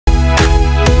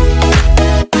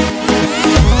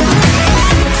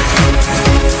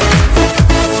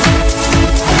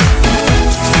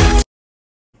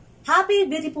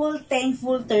very beautiful,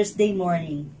 thankful Thursday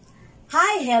morning.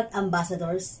 Hi, Health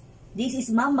Ambassadors. This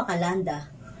is Ma'am Macalanda,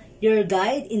 your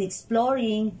guide in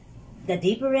exploring the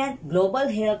different global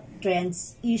health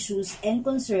trends, issues, and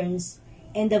concerns,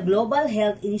 and the global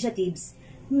health initiatives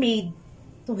made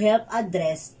to help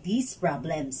address these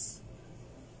problems.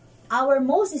 Our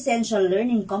most essential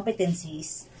learning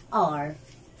competencies are: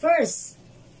 first,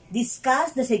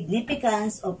 discuss the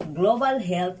significance of global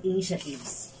health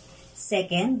initiatives.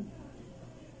 Second,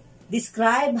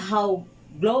 describe how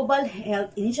global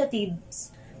health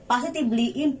initiatives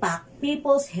positively impact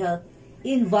people's health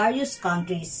in various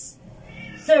countries.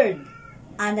 Third,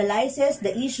 analyzes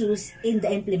the issues in the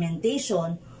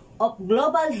implementation of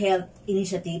global health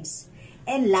initiatives.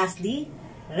 And lastly,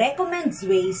 recommends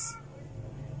ways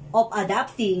of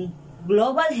adapting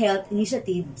global health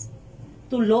initiatives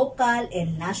to local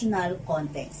and national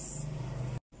contexts.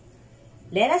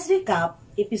 Let us recap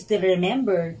if you still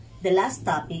remember the last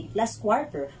topic last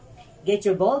quarter. Get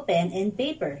your ball pen and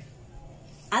paper.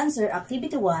 Answer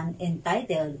Activity 1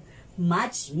 entitled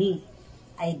Match Me.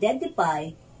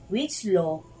 Identify which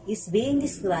law is being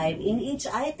described in each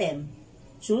item.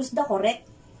 Choose the correct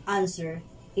answer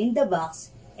in the box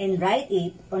and write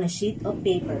it on a sheet of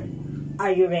paper.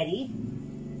 Are you ready?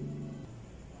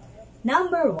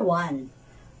 Number 1.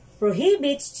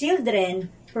 Prohibits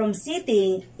children from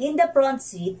sitting in the front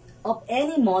seat of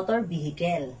any motor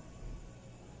vehicle.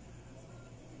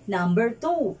 Number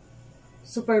 2.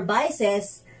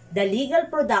 Supervises the legal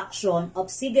production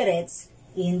of cigarettes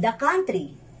in the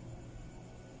country.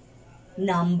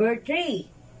 Number 3.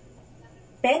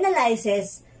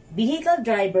 Penalizes vehicle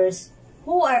drivers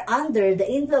who are under the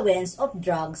influence of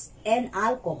drugs and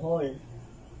alcohol.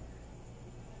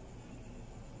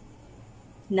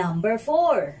 Number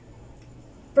 4.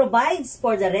 Provides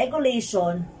for the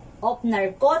regulation of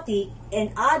narcotic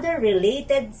and other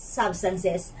related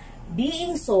substances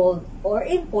being sold or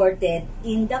imported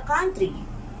in the country.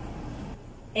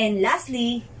 And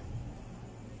lastly,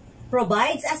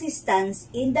 provides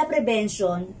assistance in the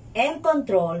prevention and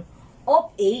control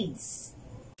of AIDS.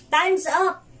 Time's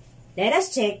up! Let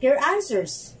us check your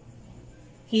answers.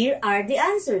 Here are the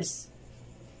answers.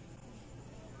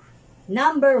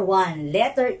 Number 1,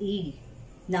 letter E.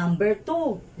 Number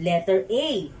 2, letter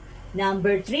A.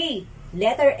 Number 3,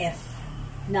 letter F.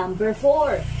 Number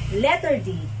 4, letter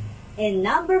D. And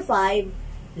number 5,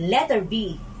 letter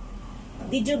B.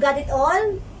 Did you got it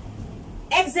all?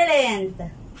 Excellent!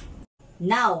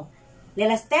 Now,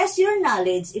 let us test your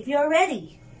knowledge if you are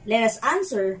ready. Let us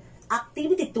answer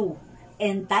Activity 2,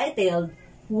 entitled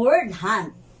Word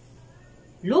Hunt.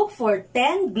 Look for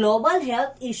 10 global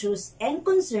health issues and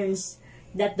concerns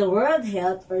that the World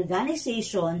Health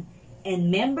Organization and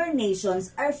member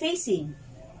nations are facing.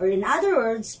 Or in other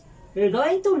words, you're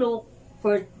going to look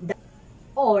for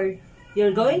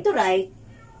you're going to write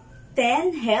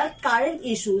 10 health current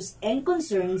issues and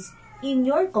concerns in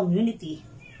your community.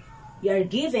 You are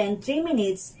given 3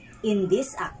 minutes in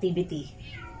this activity.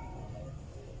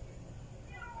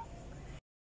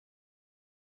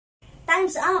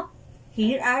 Time's up!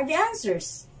 Here are the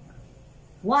answers.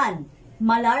 1.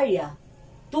 Malaria.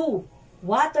 2.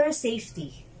 Water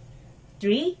safety.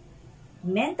 3.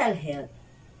 Mental health.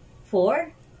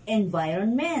 4.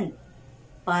 Environment.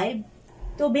 5.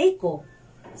 Tobacco.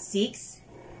 6.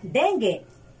 Dengue.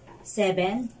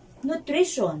 7.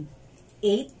 Nutrition.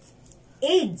 8.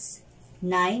 AIDS.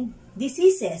 9.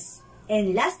 Diseases.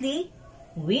 And lastly,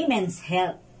 women's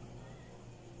health.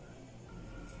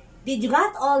 Did you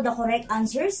got all the correct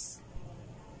answers?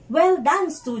 Well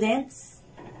done, students!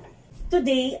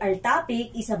 Today, our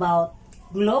topic is about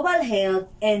global health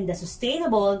and the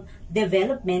Sustainable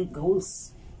Development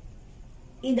Goals.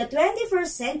 In the 21st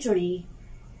century,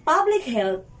 public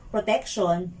health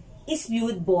protection is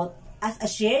viewed both as a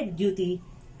shared duty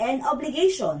and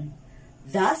obligation.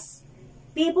 Thus,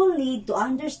 people need to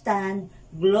understand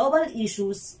global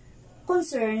issues,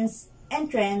 concerns, and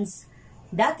trends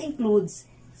that includes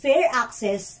fair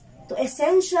access to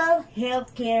essential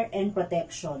health care and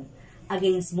protection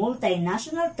against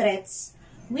multinational threats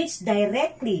which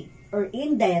directly or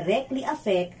indirectly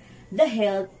affect the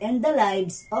health and the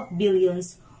lives of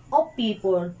billions of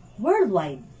people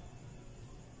worldwide.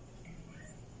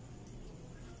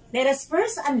 Let us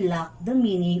first unlock the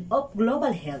meaning of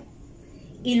global health.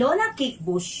 Ilona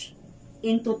Kickbush,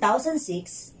 in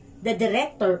 2006, the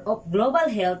director of Global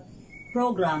Health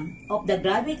Program of the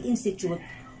Graduate Institute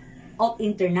of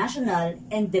International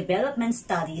and Development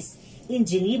Studies in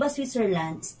Geneva,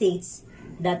 Switzerland, states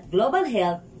that global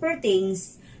health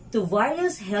pertains to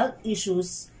various health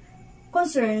issues,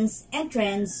 concerns, and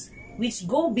trends which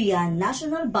go beyond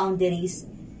national boundaries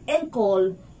and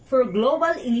call for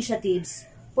global initiatives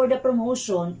for the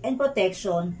promotion and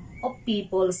protection of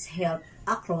people's health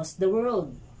across the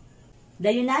world.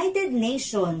 The United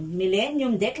Nations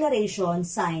Millennium Declaration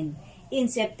signed in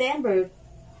September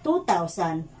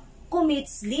 2000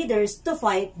 commits leaders to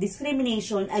fight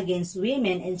discrimination against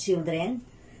women and children,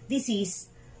 disease,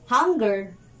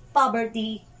 hunger,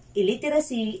 poverty,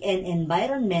 illiteracy, and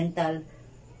environmental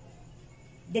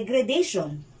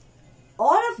degradation.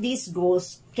 All of these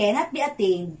goals cannot be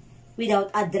attained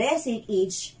without addressing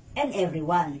each and every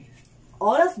one.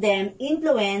 All of them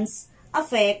influence,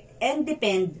 affect, and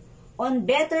depend on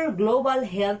better global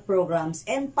health programs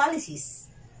and policies.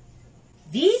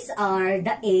 These are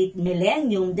the 8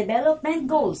 Millennium Development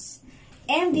Goals.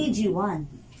 MDG 1.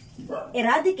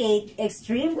 Eradicate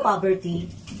extreme poverty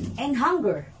and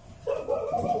hunger.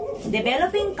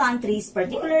 Developing countries,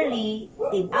 particularly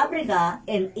in Africa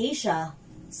and Asia,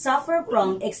 suffer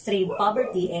from extreme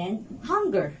poverty and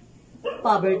hunger.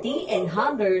 Poverty and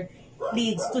hunger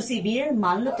leads to severe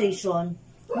malnutrition,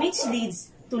 which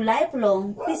leads to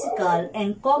lifelong physical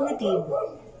and cognitive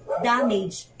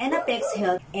damage and affects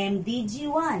health. MDG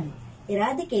 1.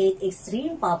 Eradicate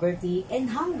extreme poverty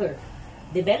and hunger.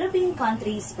 Developing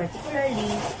countries,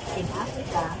 particularly in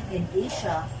Africa and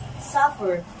Asia,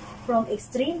 suffer from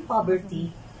extreme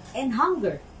poverty and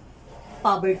hunger.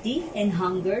 Poverty and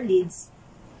hunger leads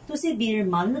to severe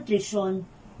malnutrition,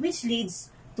 which leads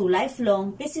to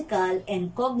lifelong physical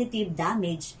and cognitive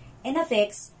damage and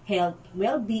affects health,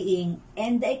 well-being,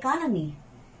 and the economy.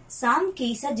 Some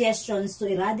key suggestions to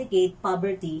eradicate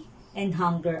poverty and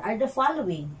hunger are the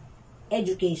following: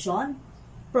 education,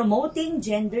 promoting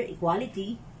gender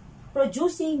equality,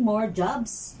 producing more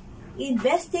jobs,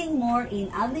 investing more in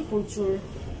agriculture,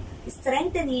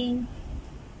 strengthening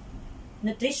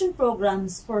nutrition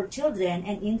programs for children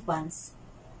and infants,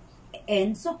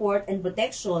 and support and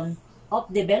protection of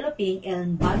developing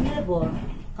and vulnerable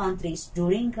countries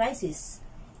during crisis.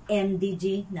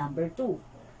 MDG number 2.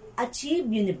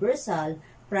 Achieve universal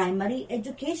primary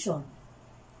education.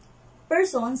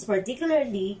 Persons,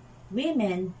 particularly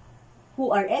women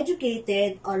who are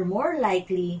educated, are more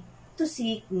likely to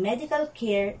seek medical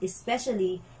care,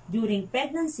 especially during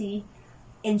pregnancy,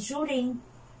 ensuring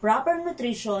proper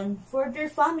nutrition for their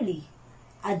family,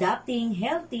 adopting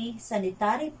healthy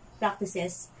sanitary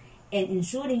practices, and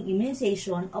ensuring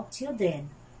immunization of children.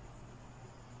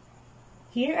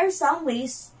 Here are some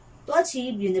ways to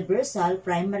achieve universal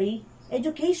primary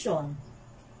education.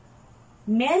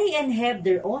 Marry and have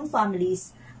their own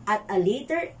families at a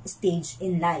later stage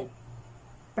in life.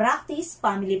 Practice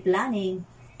family planning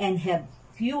and have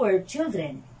fewer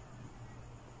children.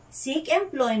 Seek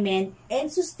employment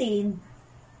and sustain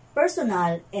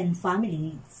personal and family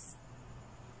needs.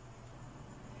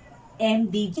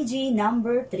 MDG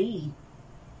number 3.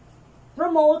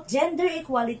 Promote gender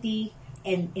equality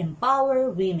and empower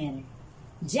women.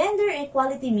 Gender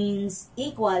equality means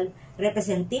equal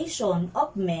representation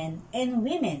of men and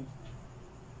women.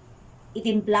 It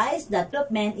implies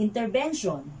development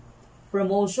intervention,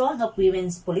 promotion of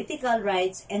women's political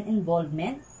rights and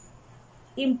involvement,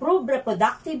 improve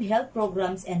reproductive health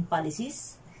programs and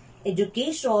policies,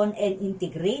 education, and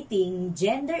integrating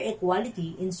gender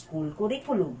equality in school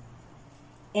curriculum.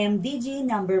 MDG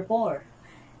number 4.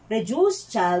 Reduce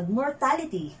child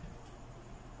mortality.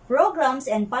 Programs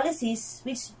and policies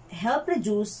which help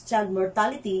reduce child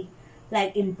mortality,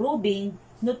 like improving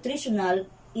nutritional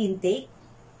intake,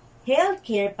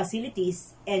 healthcare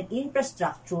facilities and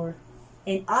infrastructure,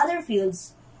 and other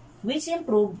fields which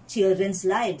improve children's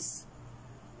lives.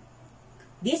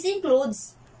 This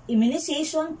includes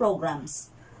immunization programs,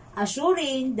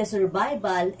 assuring the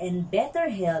survival and better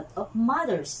health of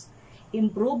mothers,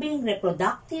 improving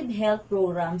reproductive health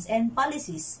programs and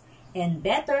policies, and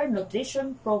better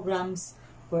nutrition programs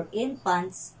for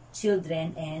infants,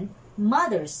 children, and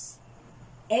mothers.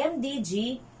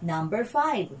 MDG number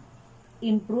 5.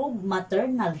 Improve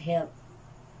maternal health.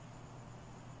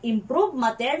 Improve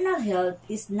maternal health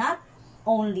is not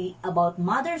only about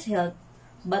mother's health,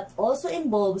 but also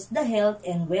involves the health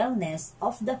and wellness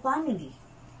of the family.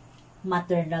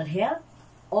 Maternal health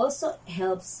also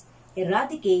helps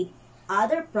eradicate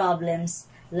other problems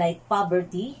like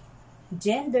poverty,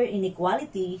 gender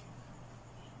inequality,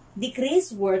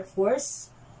 decreased workforce,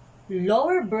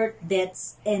 lower birth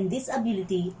deaths, and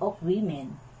disability of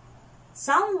women.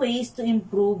 Some ways to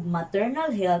improve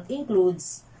maternal health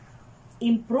includes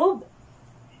improve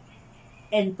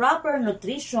and proper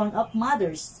nutrition of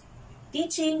mothers,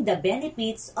 teaching the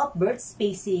benefits of birth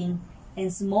spacing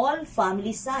and small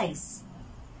family size,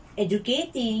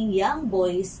 educating young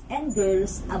boys and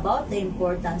girls about the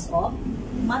importance of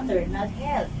maternal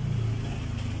health.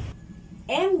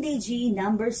 MDG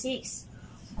number 6,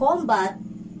 combat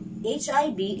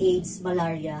HIV/AIDS,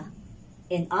 malaria,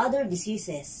 and other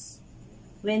diseases.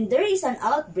 When there is an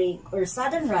outbreak or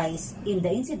sudden rise in the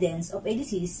incidence of a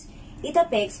disease, it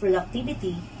affects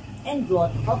productivity and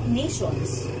growth of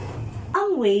nations.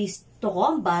 Some ways to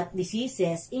combat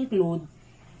diseases include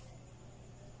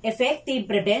effective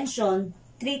prevention,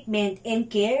 treatment,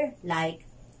 and care like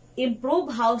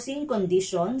improve housing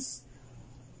conditions,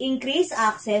 increase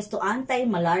access to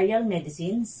anti-malarial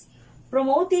medicines,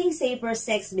 promoting safer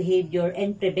sex behavior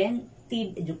and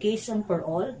preventive education for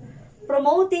all,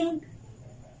 promoting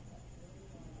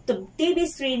TB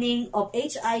screening of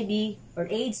HIV or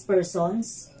AIDS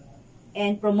persons,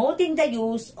 and promoting the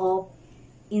use of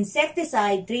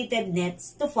insecticide-treated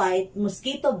nets to fight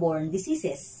mosquito-borne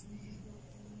diseases.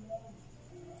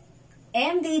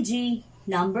 MDG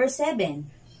number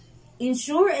 7,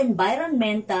 ensure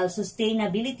environmental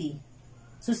sustainability.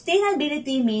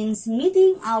 Sustainability means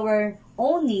meeting our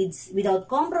own needs without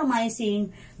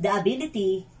compromising the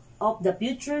ability of the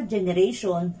future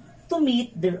generation to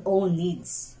meet their own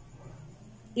needs.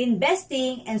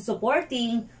 Investing and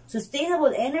supporting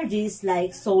sustainable energies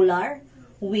like solar,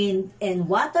 wind, and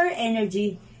water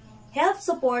energy help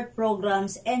support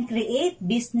programs and create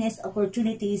business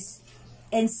opportunities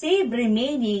and save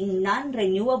remaining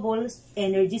non-renewable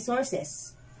energy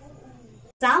sources.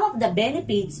 Some of the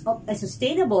benefits of a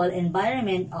sustainable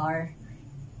environment are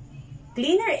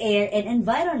cleaner air and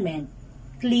environment,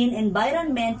 clean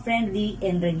environment, friendly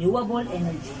and renewable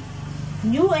energy,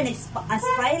 new and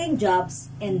aspiring jobs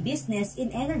and business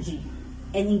in energy,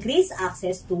 and increased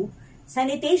access to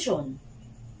sanitation.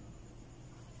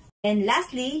 And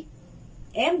lastly,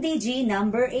 MDG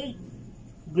number 8,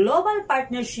 Global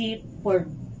Partnership for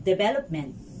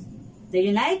Development. The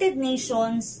United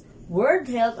Nations, World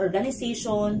Health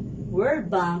Organization, World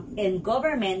Bank, and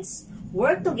governments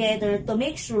work together to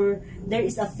make sure there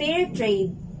is a fair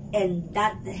trade and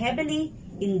that heavily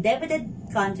indebted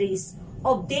countries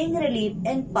obtain relief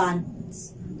and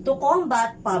funds to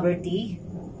combat poverty,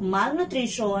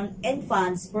 malnutrition, and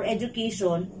funds for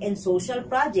education and social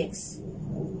projects.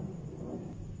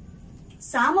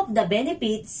 Some of the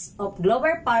benefits of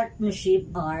global partnership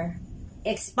are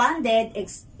expanded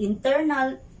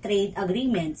internal trade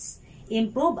agreements,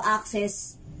 improve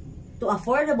access to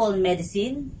affordable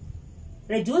medicine,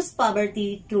 reduce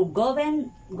poverty through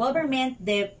government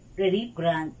debt relief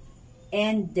grant,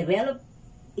 and develop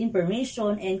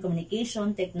information and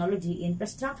communication technology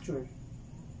infrastructure.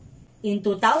 In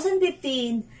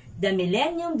 2015, the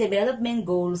Millennium Development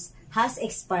Goals has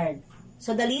expired,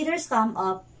 so the leaders come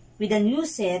up with a new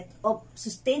set of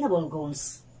sustainable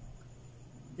goals.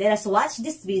 Let us watch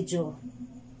this video,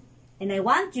 and I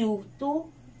want you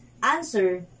to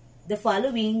answer the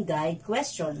following guide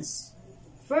questions.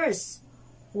 First,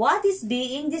 what is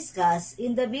being discussed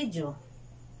in the video?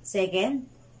 Second,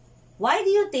 why do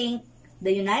you think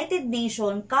the United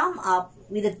Nations come up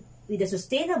with the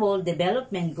Sustainable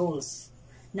Development Goals?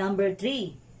 Number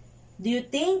 3, do you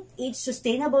think each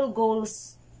sustainable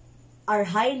goals are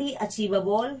highly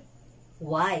achievable?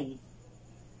 Why?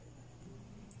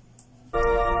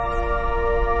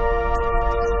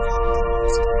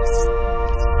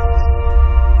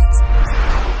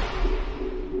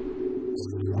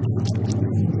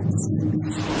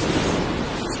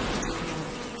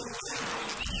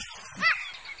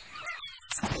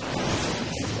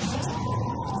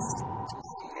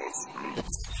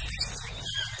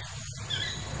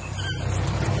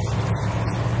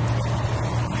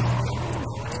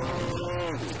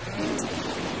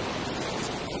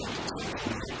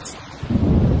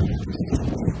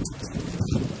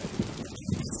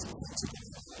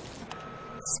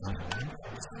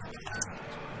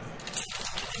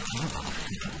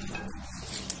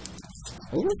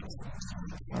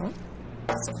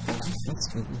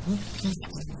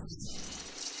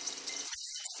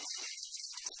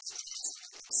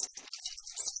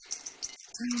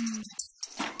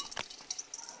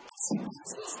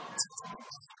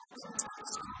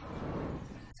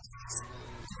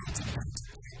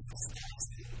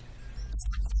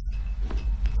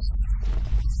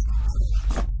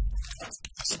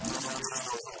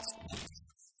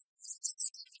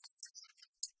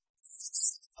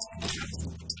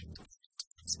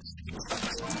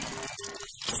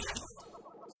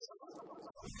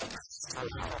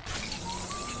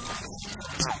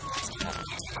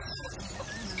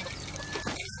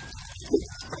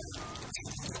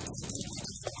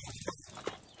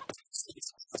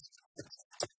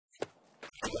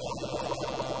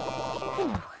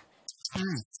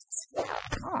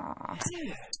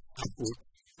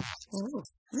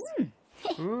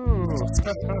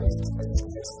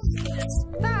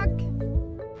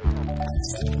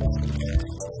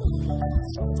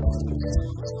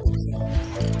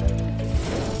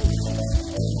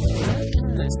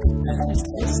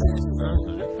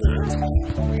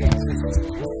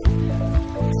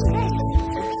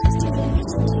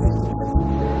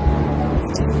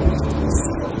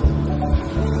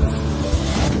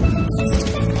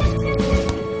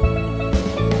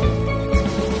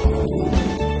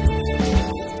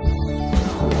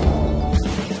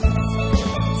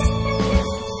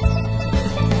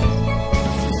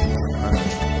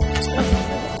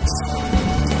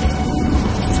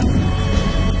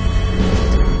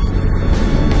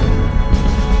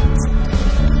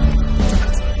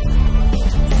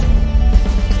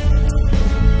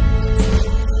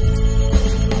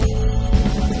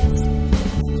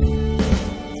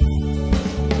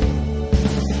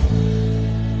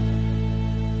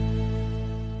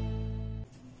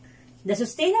 The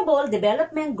Sustainable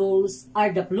Development Goals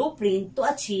are the blueprint to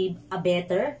achieve a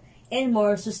better and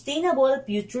more sustainable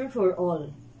future for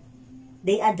all.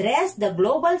 They address the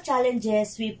global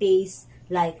challenges we face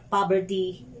like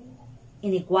poverty,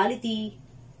 inequality,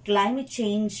 climate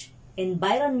change,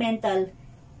 environmental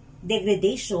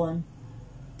degradation,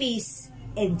 peace,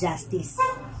 and justice.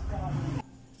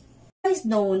 Otherwise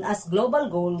known as global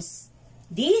goals,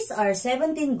 these are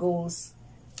 17 goals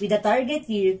with a target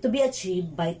year to be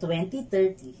achieved by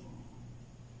 2030.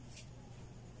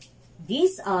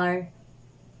 These are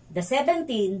the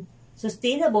 17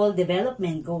 Sustainable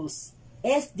Development Goals.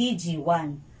 SDG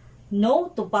 1, No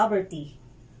to Poverty.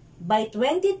 By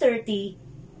 2030,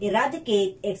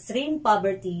 eradicate extreme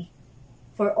poverty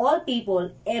for all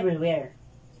people everywhere.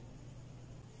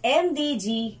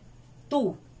 MDG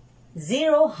 2,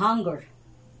 Zero Hunger.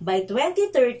 By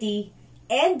 2030,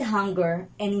 end hunger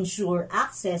and ensure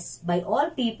access by all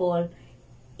people,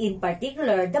 in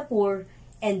particular the poor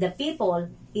and the people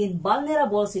in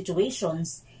vulnerable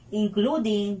situations,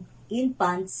 including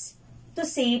infants, to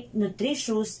safe,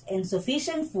 nutritious, and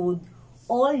sufficient food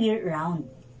all year round.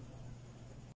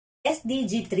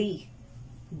 SDG 3,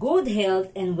 Good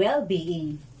Health and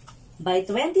Well-Being. By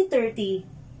 2030,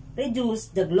 reduce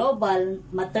the global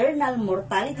maternal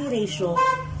mortality ratio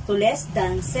to less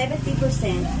than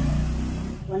 70%,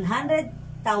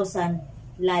 100,000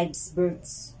 lives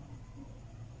births.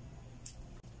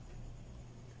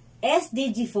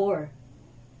 SDG 4,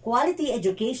 Quality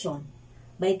Education.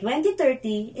 By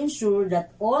 2030, ensure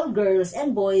that all girls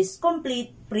and boys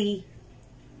complete free,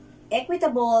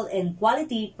 equitable, and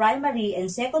quality primary and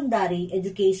secondary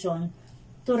education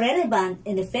to relevant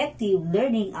and effective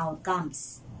learning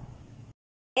outcomes.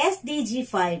 SDG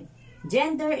 5,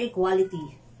 Gender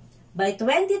Equality. By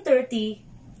 2030,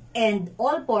 end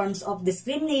all forms of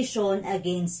discrimination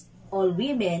against all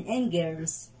women and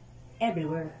girls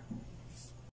everywhere.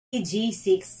 SDG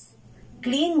 6,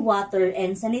 Clean Water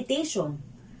and Sanitation.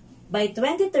 By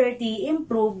 2030,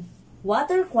 improve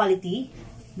water quality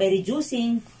by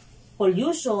reducing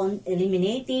pollution,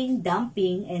 eliminating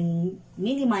dumping, and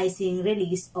minimizing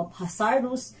release of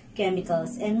hazardous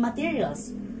chemicals and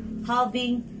materials,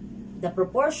 halving the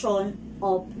proportion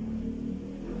of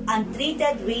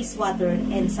untreated wastewater,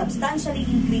 and substantially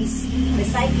increase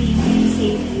recycling and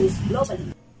safe use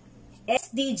globally.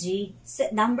 SDG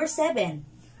number 7,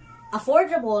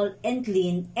 Affordable and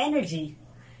Clean Energy.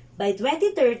 By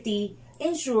 2030,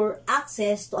 ensure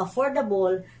access to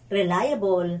affordable,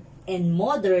 reliable, and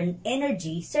modern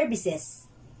energy services.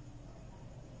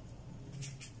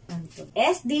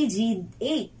 SDG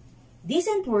 8,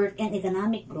 Decent Work and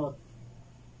Economic Growth.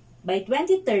 By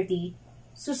 2030,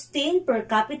 sustain per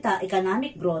capita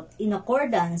economic growth in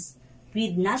accordance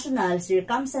with national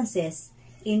circumstances,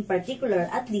 in particular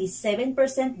at least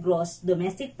 7% gross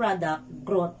domestic product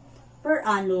growth per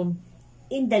annum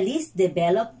in the least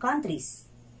developed countries.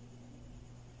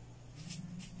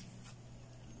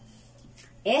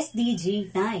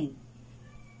 SDG 9,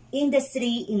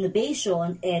 Industry,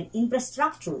 Innovation, and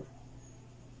Infrastructure.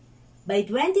 By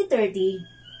 2030,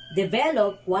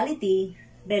 develop quality,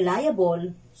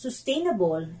 reliable,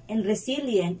 sustainable, and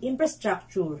resilient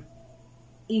infrastructure,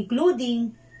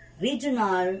 including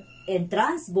regional and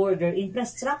trans-border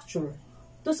infrastructure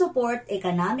to support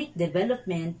economic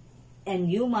development and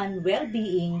human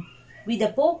well-being with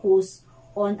a focus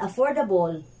on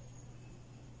affordable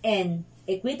and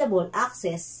equitable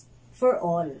access for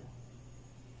all.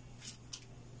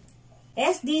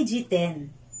 SDG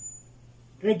 10,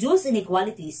 Reduce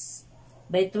Inequalities.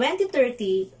 By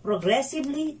 2030,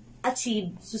 progressively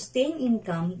achieve sustained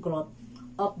income growth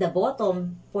of the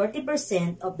bottom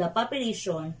 40% of the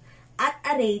population at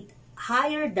a rate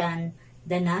higher than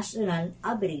the national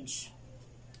average.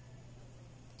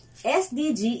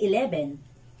 SDG 11,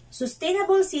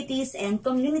 Sustainable cities and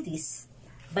communities.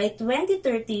 By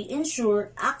 2030,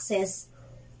 ensure access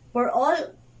for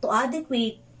all to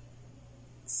adequate,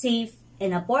 safe,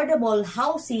 and affordable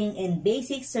housing and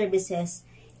basic services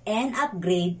and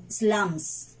upgrade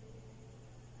slums.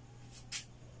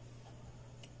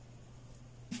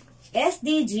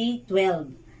 SDG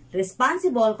 12.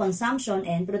 Responsible consumption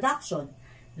and production.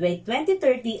 By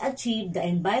 2030, achieve the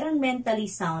environmentally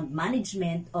sound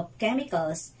management of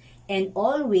chemicals and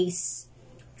all waste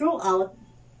throughout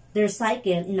their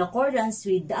cycle in accordance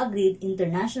with the agreed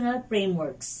international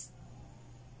frameworks.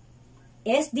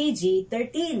 SDG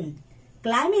 13.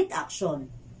 Climate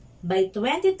action. By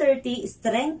 2030,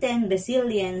 strengthen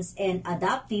resilience and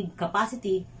adaptive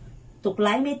capacity to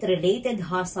climate-related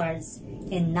hazards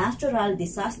and natural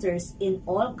disasters in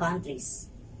all countries.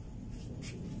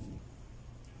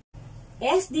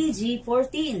 SDG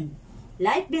 14.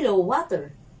 Life below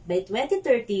water. By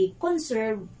 2030,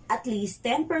 conserve at least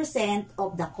 10%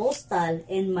 of the coastal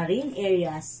and marine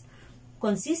areas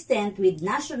consistent with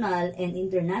national and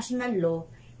international law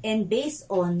and based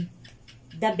on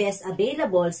the best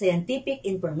available scientific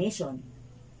information.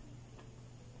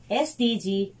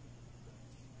 SDG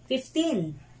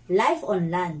 15. Life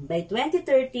on land. By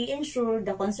 2030, ensure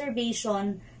the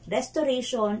conservation,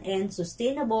 restoration, and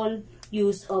sustainable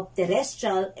use of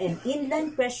terrestrial and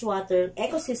inland freshwater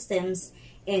ecosystems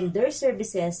and their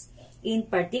services, in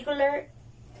particular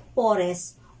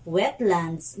forests,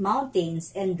 wetlands,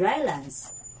 mountains, and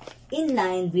drylands, in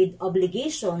line with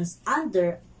obligations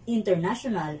under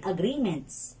international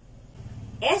agreements.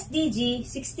 SDG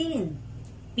 16.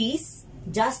 Peace,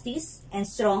 justice, and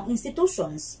strong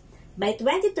institutions. By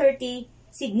 2030,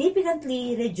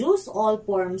 significantly reduce all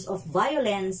forms of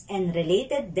violence and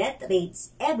related death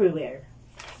rates everywhere.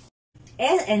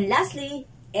 And lastly,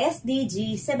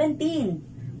 SDG 17.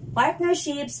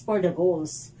 Partnerships for the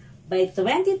goals. By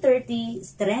 2030,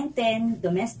 strengthen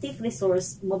domestic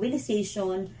resource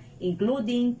mobilization,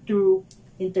 including through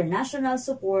international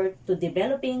support to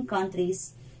developing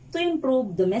countries to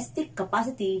improve domestic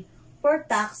capacity for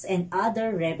tax and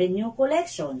other revenue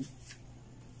collection.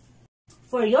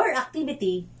 For your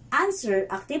activity, answer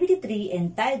Activity 3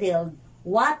 entitled,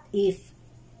 What If?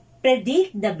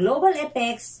 Predict the global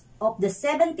effects of the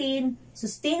 17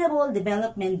 Sustainable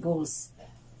Development Goals,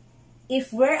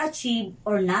 if were achieved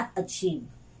or not achieved.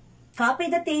 Copy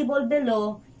the table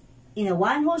below in a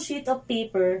one-whole sheet of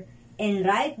paper and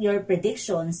write your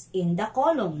predictions in the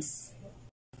columns.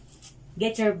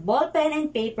 Get your ball pen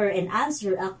and paper and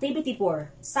answer Activity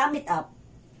 4. Sum it up.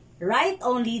 Write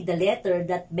only the letter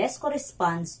that best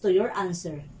corresponds to your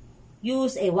answer.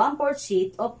 Use a 1/4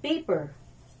 sheet of paper.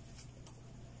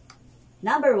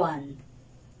 Number 1.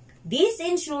 This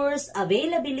ensures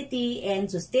availability and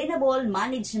sustainable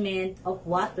management of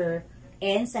water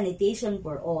and sanitation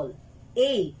for all.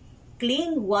 A.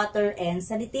 Clean water and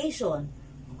sanitation.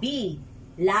 B.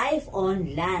 Life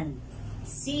on land.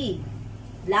 C.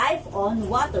 Life on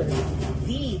water.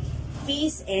 D.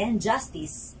 Peace and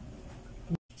justice.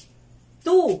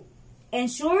 2.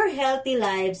 Ensure healthy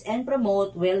lives and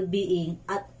promote well-being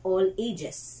at all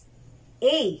ages.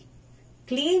 A.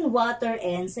 Clean water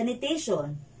and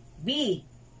sanitation. B.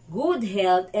 Good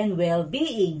health and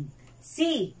well-being.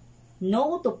 C.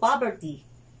 No to poverty.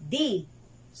 D.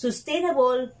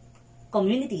 Sustainable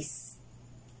communities.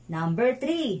 Number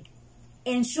 3.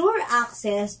 Ensure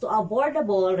access to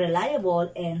affordable, reliable,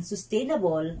 and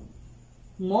sustainable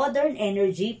modern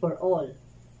energy for all.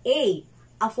 A.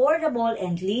 Affordable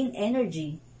and clean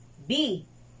energy. B.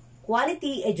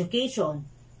 Quality education.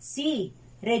 C.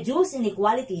 Reduce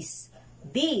inequalities.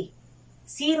 D.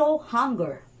 Zero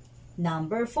hunger.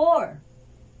 Number 4.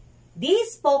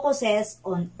 This focuses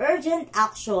on urgent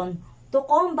action to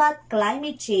combat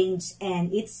climate change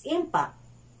and its impact.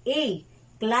 A.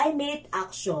 Climate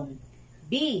action.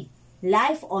 B.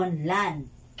 Life on land.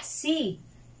 C.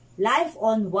 Life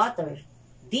on water.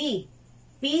 D.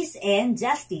 Peace and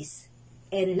justice.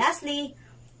 And lastly,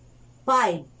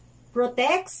 5.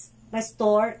 Protects,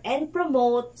 restore, and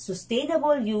promote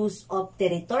sustainable use of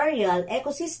territorial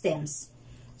ecosystems.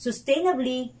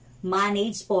 Sustainably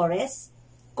manage forests,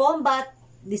 combat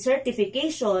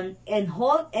desertification, and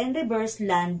halt and reverse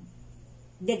land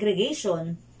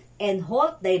degradation, and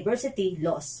halt diversity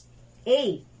loss.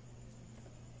 A.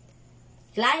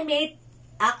 Climate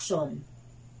action.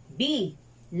 B.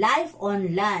 Life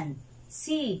on land.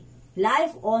 C.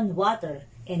 Life on water.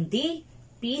 And D.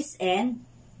 Peace and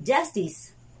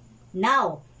justice.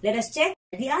 Now, let us check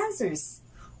the answers.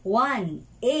 1.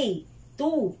 A.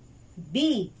 2.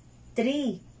 B.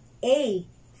 3. A.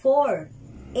 4.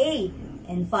 A.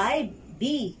 And 5.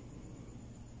 B.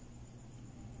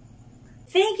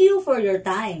 Thank you for your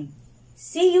time.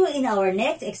 See you in our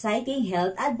next exciting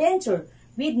health adventure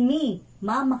with me,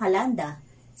 Ma'am Macalanda.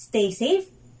 Stay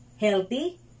safe,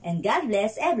 healthy, and God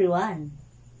bless everyone.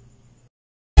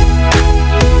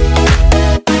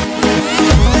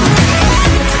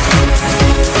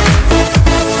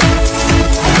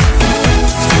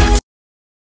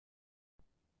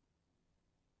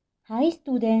 Hi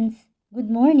students, good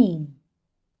morning.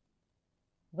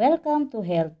 Welcome to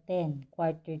Health 10,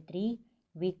 Quarter 3,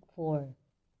 Week 4.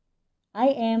 I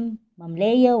am Ma'am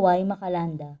Leah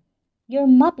Macalanda, your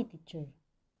MAPI teacher.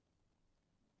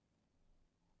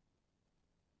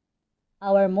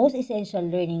 Our most essential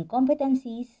learning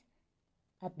competencies.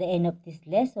 At the end of this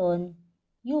lesson,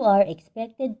 you are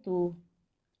expected to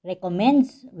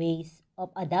recommend ways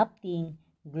of adapting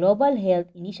global health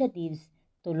initiatives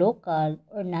to local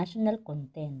or national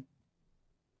content.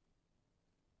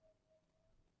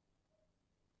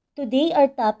 Today, our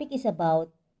topic is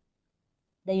about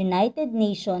the United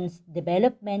Nations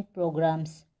Development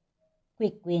Program's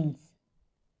Quick Wins.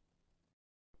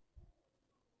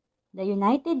 The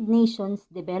United Nations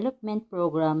Development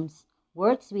Programs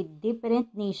works with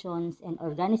different nations and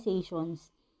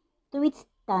organizations to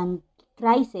withstand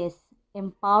crises,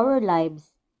 empower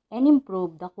lives, and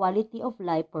improve the quality of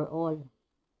life for all.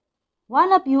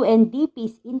 One of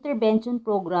UNDP's intervention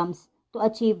programs to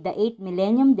achieve the 8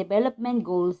 Millennium Development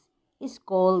Goals is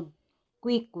called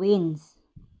Quick Wins.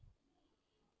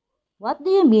 What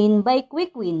do you mean by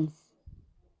quick wins?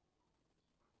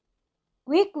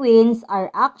 Quick wins are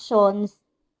actions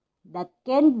that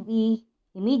can be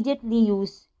immediately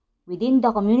used within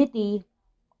the community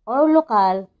or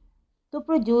local to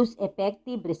produce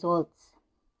effective results.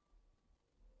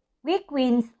 Quick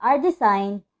wins are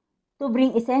designed to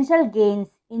bring essential gains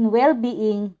in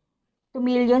well-being to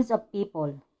millions of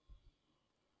people.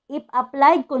 If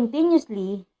applied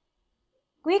continuously,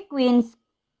 quick wins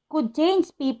could change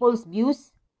people's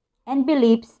views and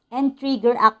beliefs and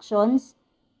trigger actions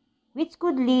which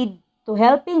could lead to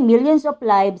helping millions of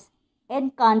lives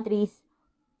and countries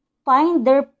find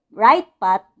their right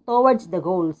path towards the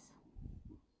goals.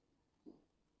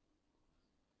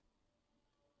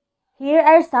 Here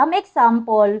are some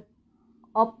examples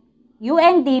of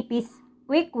UNDP's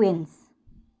quick wins.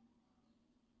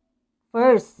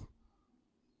 First,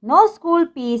 no school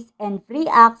fees and free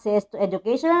access to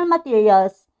educational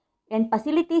materials and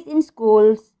facilities in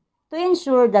schools to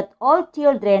ensure that all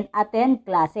children attend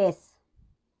classes.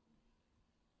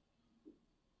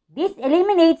 This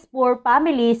eliminates poor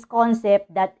families'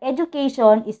 concept that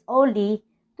education is only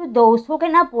to those who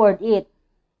can afford it.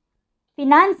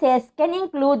 Finances can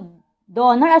include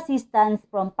donor assistance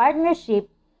from partnership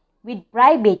with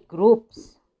private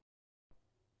groups.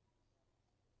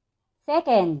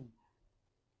 Second,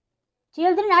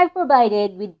 children are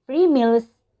provided with free meals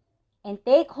and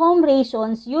take-home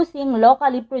rations using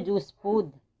locally produced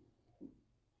food.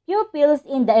 Pupils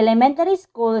in the elementary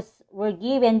schools were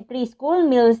given preschool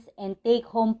meals and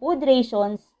take-home food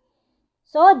rations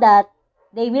so that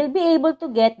they will be able to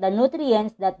get the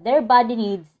nutrients that their body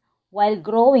needs while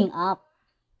growing up.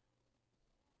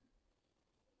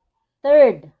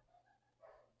 Third,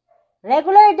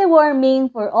 regular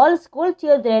deworming for all school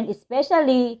children,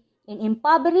 especially in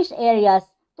impoverished areas,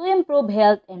 to improve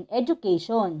health and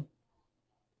education.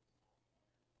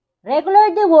 Regular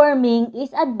deworming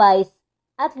is advised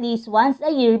at least once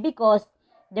a year because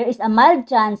there is a mild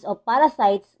chance of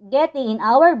parasites getting in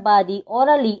our body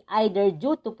orally either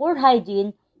due to poor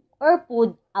hygiene or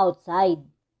food outside.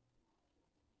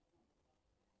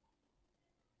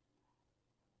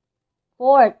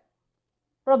 Fourth,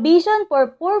 provision for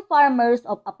poor farmers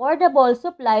of affordable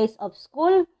supplies of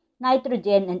school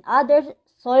nitrogen and other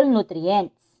soil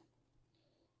nutrients.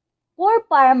 Poor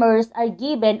farmers are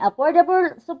given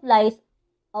affordable supplies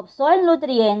of soil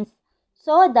nutrients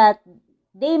so that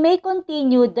they may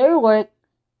continue their work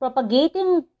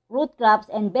propagating root crops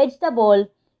and vegetables,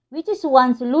 which is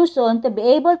one solution to be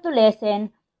able to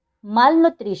lessen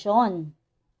malnutrition.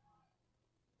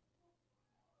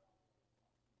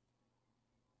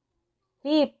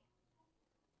 Fifth,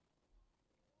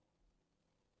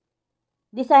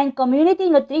 design community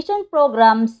nutrition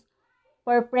programs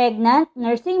for pregnant,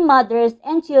 nursing mothers,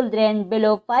 and children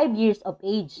below 5 years of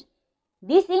age.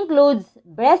 This includes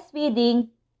breastfeeding,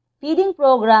 feeding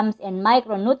programs, and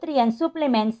micronutrient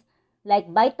supplements like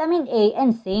vitamin A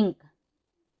and zinc.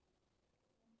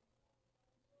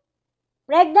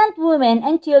 Pregnant women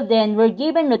and children were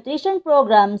given nutrition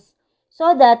programs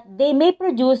so that they may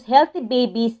produce healthy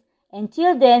babies, and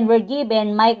children were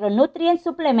given micronutrient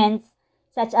supplements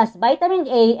such as vitamin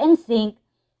A and zinc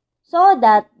so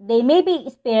that they may be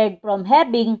spared from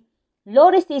having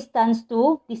low resistance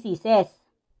to diseases.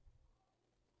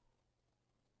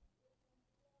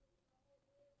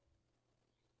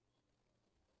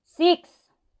 6.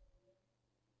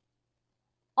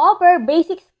 Offer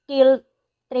basic skill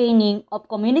training of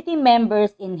community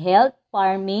members in health,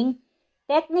 farming,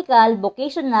 technical,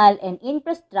 vocational, and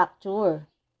infrastructure.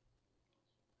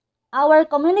 Our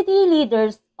community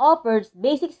leaders offers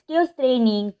basic skills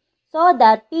training so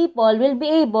that people will be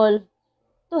able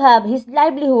to have his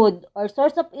livelihood or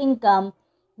source of income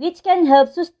which can help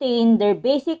sustain their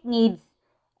basic needs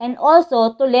and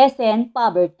also to lessen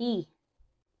poverty.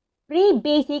 Free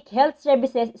basic health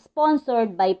services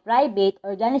sponsored by private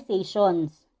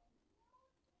organizations.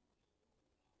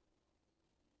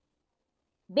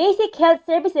 Basic health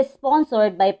services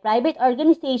sponsored by private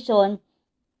organizations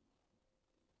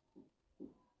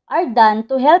are done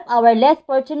to help our less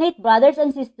fortunate brothers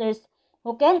and sisters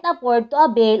who can't afford to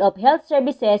avail of health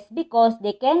services because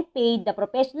they can't pay the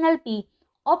professional fee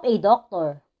of a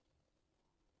doctor.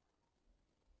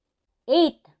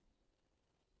 8.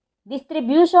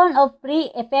 Distribution of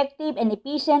free, effective, and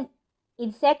efficient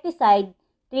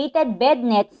insecticide-treated bed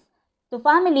nets to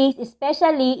families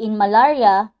especially in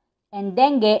malaria and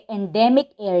dengue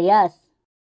endemic areas.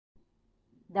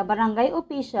 The barangay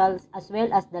officials as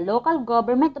well as the local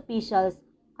government officials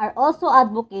are also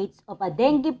advocates of a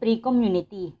dengue-free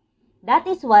community. That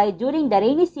is why during the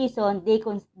rainy season,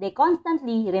 they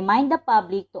constantly remind the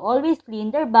public to always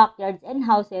clean their backyards and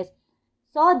houses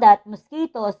so that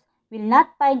mosquitoes will not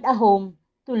find a home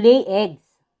to lay eggs.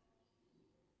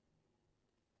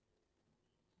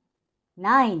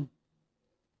 9.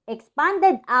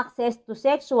 Expanded access to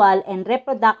sexual and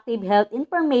reproductive health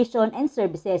information and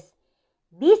services.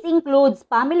 This includes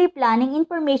family planning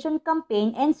information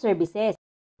campaign and services.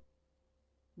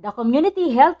 The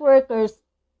community health workers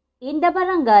in the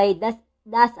barangay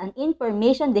does an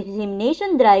information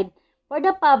dissemination drive for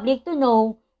the public to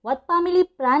know what family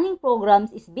planning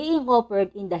programs is being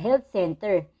offered in the health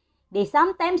center. They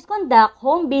sometimes conduct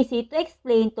home visits to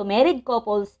explain to married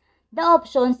couples the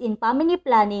options in family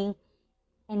planning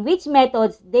and which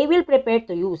methods they will prepare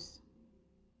to use.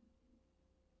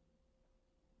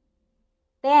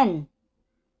 10.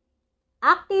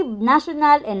 Active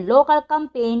national and local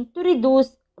campaign to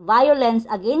reduce violence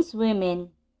against women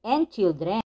and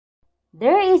children.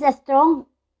 There is a strong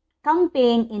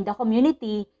campaign in the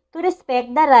community to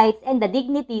respect the rights and the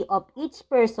dignity of each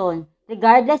person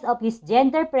regardless of his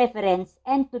gender preference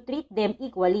and to treat them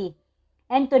equally,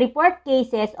 and to report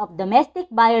cases of domestic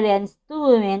violence to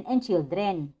women and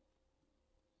children.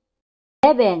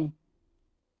 11.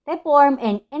 Reform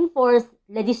and enforce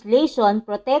legislation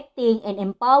protecting and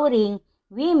empowering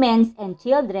women's and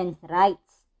children's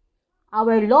rights.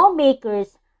 Our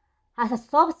lawmakers has a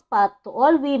soft spot to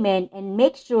all women and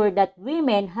make sure that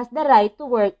women has the right to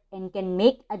work and can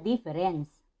make a difference.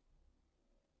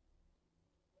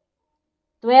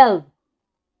 12.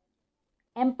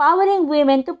 Empowering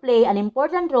women to play an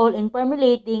important role in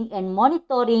formulating and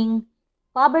monitoring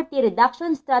poverty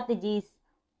reduction strategies,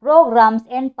 programs,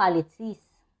 and policies.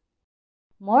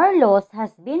 More laws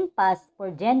has been passed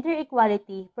for gender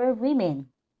equality for women.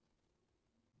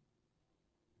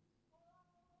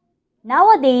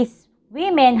 Nowadays,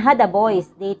 women had a voice.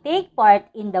 They take part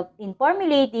in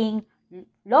formulating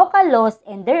local laws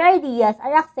and their ideas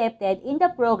are accepted in the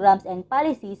programs and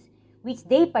policies which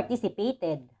they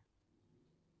participated.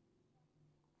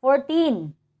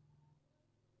 14.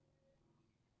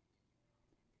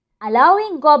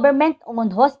 Allowing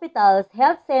government-owned hospitals,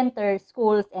 health centers,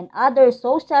 schools, and other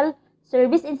social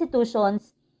service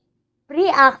institutions free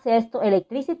access to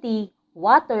electricity,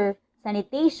 water,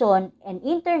 sanitation, and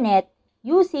internet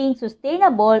using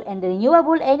sustainable and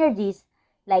renewable energies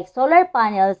like solar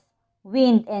panels,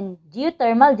 wind, and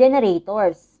geothermal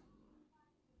generators.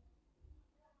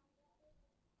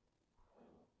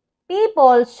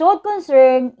 People showed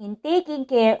concern in taking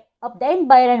care of the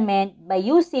environment by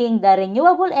using the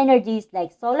renewable energies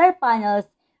like solar panels,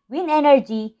 wind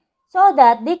energy, so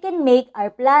that they can make our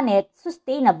planet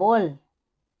sustainable.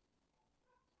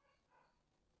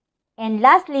 And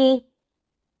lastly,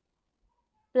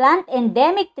 plant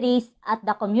endemic trees at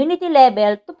the community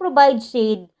level to provide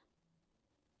shade,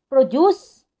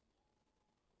 produce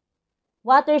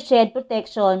watershed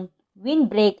protection,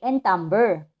 windbreak, and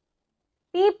timber.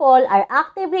 People are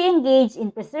actively engaged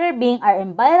in preserving our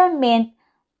environment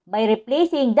by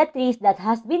replacing the trees that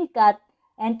has been cut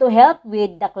and to help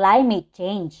with the climate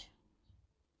change.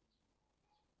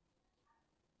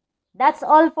 That's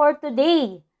all for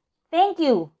today. Thank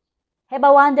you. Have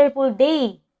a wonderful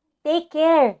day. Take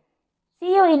care.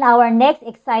 See you in our next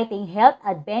exciting health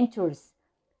adventures.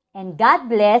 And God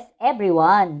bless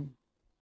everyone.